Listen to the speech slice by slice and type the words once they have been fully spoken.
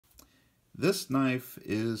This knife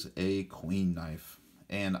is a Queen knife,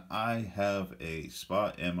 and I have a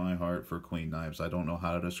spot in my heart for Queen knives. I don't know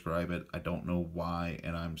how to describe it. I don't know why,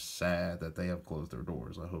 and I'm sad that they have closed their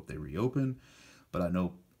doors. I hope they reopen, but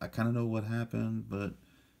I kind of know what happened, but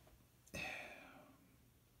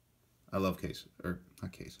I love Case, or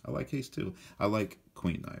not Case. I like Case too. I like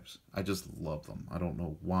Queen knives. I just love them. I don't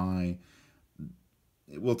know why.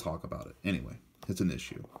 We'll talk about it. Anyway, it's an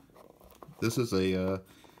issue. This is a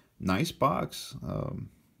nice box.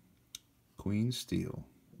 Queen steel.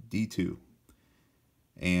 D2.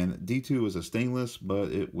 And D2 is a stainless,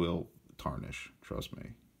 but it will tarnish. Trust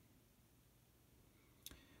me.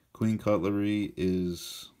 Queen Cutlery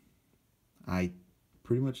is, I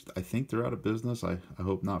pretty much, I think they're out of business. I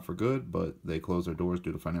hope not for good, but they closed their doors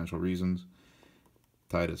due to financial reasons.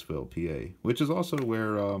 Titusville, PA, which is also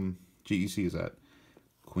where GEC is at.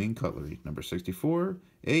 Queen Cutlery, number 64,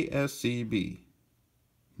 ASCB.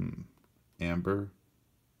 Amber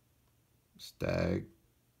Stag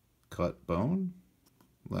Bone?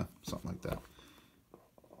 Well, something like that.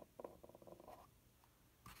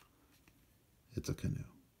 It's a canoe,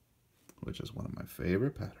 which is one of my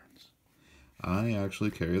favorite patterns. I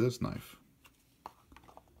actually carry this knife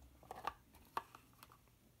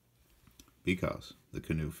because the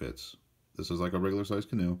canoe fits. This is like a regular size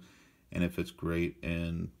canoe, and it fits great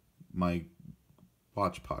in my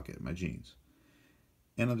watch pocket, my jeans.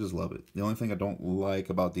 And I just love it. The only thing I don't like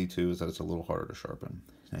about D2 is that it's a little harder to sharpen.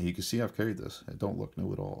 Now you can see I've carried this. It don't look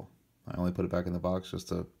new at all. I only put it back in the box just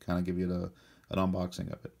to kind of give you an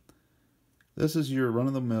unboxing of it. This is your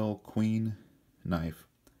run-of-the-mill Queen knife,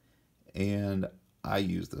 and I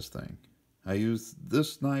use this thing.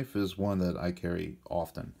 This knife is one that I carry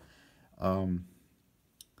often.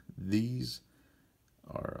 These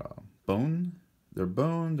are bone. They're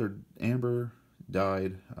bone. They're amber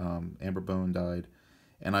dyed. Amber bone dyed.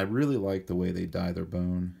 And I really like the way they dye their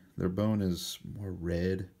bone. Their bone is more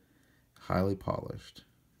red, highly polished.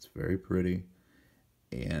 It's very pretty,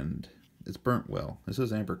 and it's burnt well. This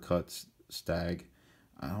is Amber Cuts Stag.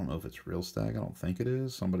 I don't know if it's real stag. I don't think it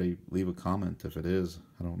is. Somebody leave a comment if it is.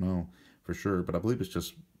 I don't know for sure, but I believe it's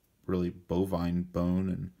just really bovine bone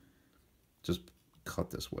and just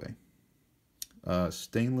cut this way.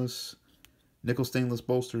 Stainless, nickel stainless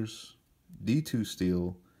bolsters, D2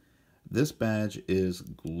 steel. This badge is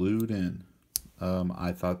glued in.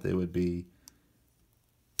 I thought they would be,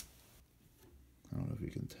 I don't know if you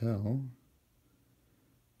can tell,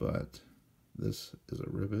 but this is a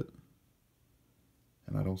rivet,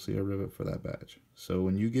 and I don't see a rivet for that badge. So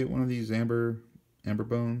when you get one of these amber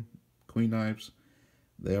bone Queen knives,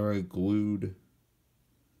 they are a glued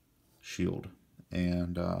shield,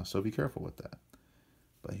 and so be careful with that.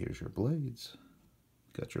 But here's your blades.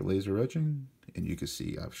 Got your laser etching, and you can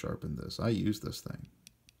see I've sharpened this. I use this thing.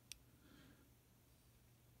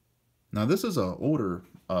 Now this is an older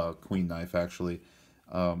Queen knife actually.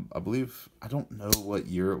 I believe, I don't know what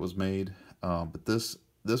year it was made, but this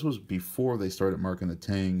was before they started marking the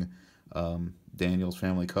Tang Daniel's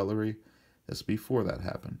Family Cutlery. It's before that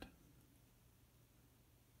happened.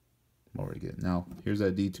 What are we getting? Now here's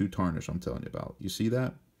that D2 tarnish I'm telling you about. You see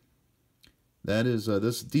that? That is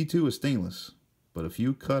this D2 is stainless, but if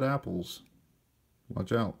you cut apples,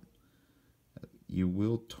 watch out. You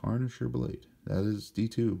will tarnish your blade. That is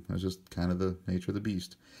D2. That's just kind of the nature of the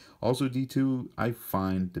beast. Also, D2 I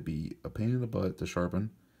find to be a pain in the butt to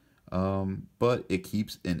sharpen, but it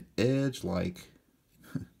keeps an edge like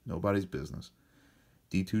nobody's business.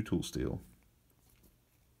 D2 tool steel.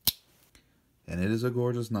 And it is a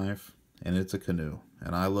gorgeous knife, and it's a canoe.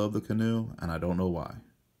 And I love the canoe, and I don't know why.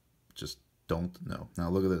 Just don't know. Now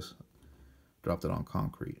look at this. Dropped it on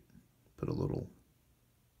concrete. Put a little...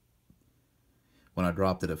 When I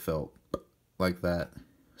dropped it, it felt like that.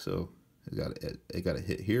 So it got a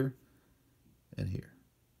hit here and here.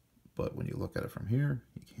 But when you look at it from here,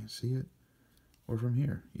 you can't see it. Or from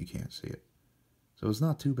here, you can't see it. So it's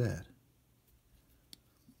not too bad.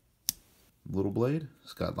 Little blade.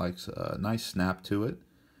 It's got like a nice snap to it.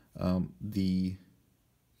 Let's see,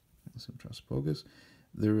 I'm trying to focus.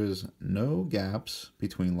 There is no gaps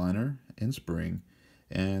between liner and spring,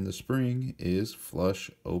 and the spring is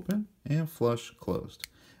flush open and flush closed.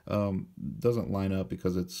 Doesn't line up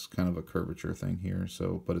because it's kind of a curvature thing here,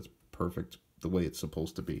 so but it's perfect the way it's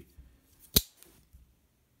supposed to be.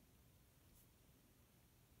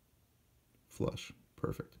 Flush,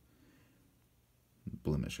 perfect.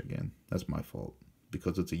 Blemish again. That's my fault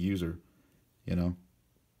because it's a user, you know.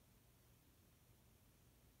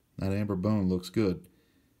 That amber bone looks good.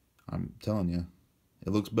 I'm telling you,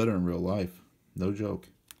 it looks better in real life. No joke.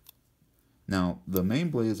 Now, the main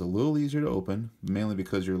blade is a little easier to open, mainly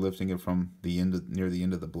because you're lifting it from the end near the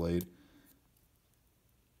end of the blade.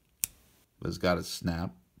 But it's got a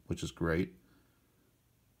snap, which is great.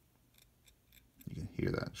 You can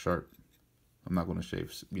hear that sharp. I'm not going to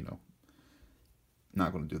shave, you know,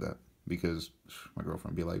 not going to do that because my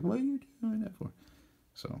girlfriend would be like, what are you doing that for?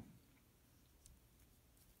 So,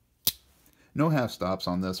 no half stops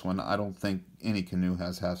on this one. I don't think any canoe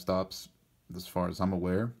has half stops as far as I'm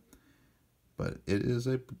aware. But it is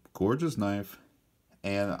a gorgeous knife.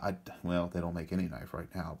 And well, they don't make any knife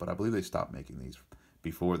right now, but I believe they stopped making these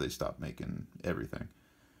before they stopped making everything.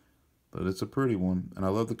 But it's a pretty one, and I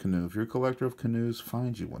love the canoe. If you're a collector of canoes,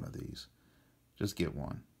 find you one of these. Just get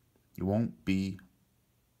one. You won't be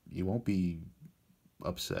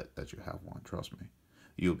upset that you have one, trust me.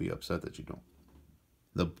 You'll be upset that you don't.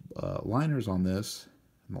 The liners on this,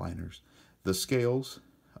 the scales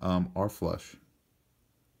are flush.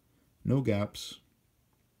 No gaps.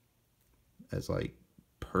 As like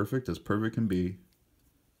perfect as perfect can be.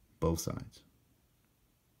 Both sides.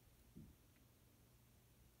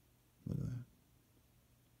 Look at that.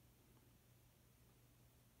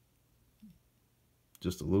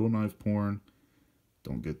 Just a little knife porn.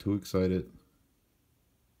 Don't get too excited.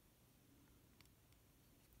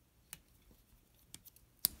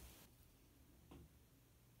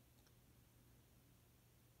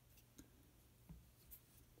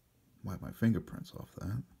 Wipe my fingerprints off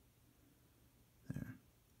that. There.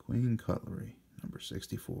 Queen Cutlery, number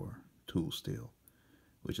 64, tool steel,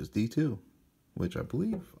 which is D2, which I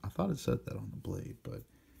believe, I thought it said that on the blade, but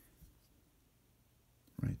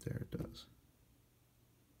right there it does.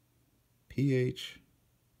 pH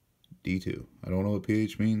D2. I don't know what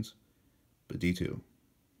pH means, but D2.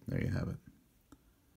 There you have it.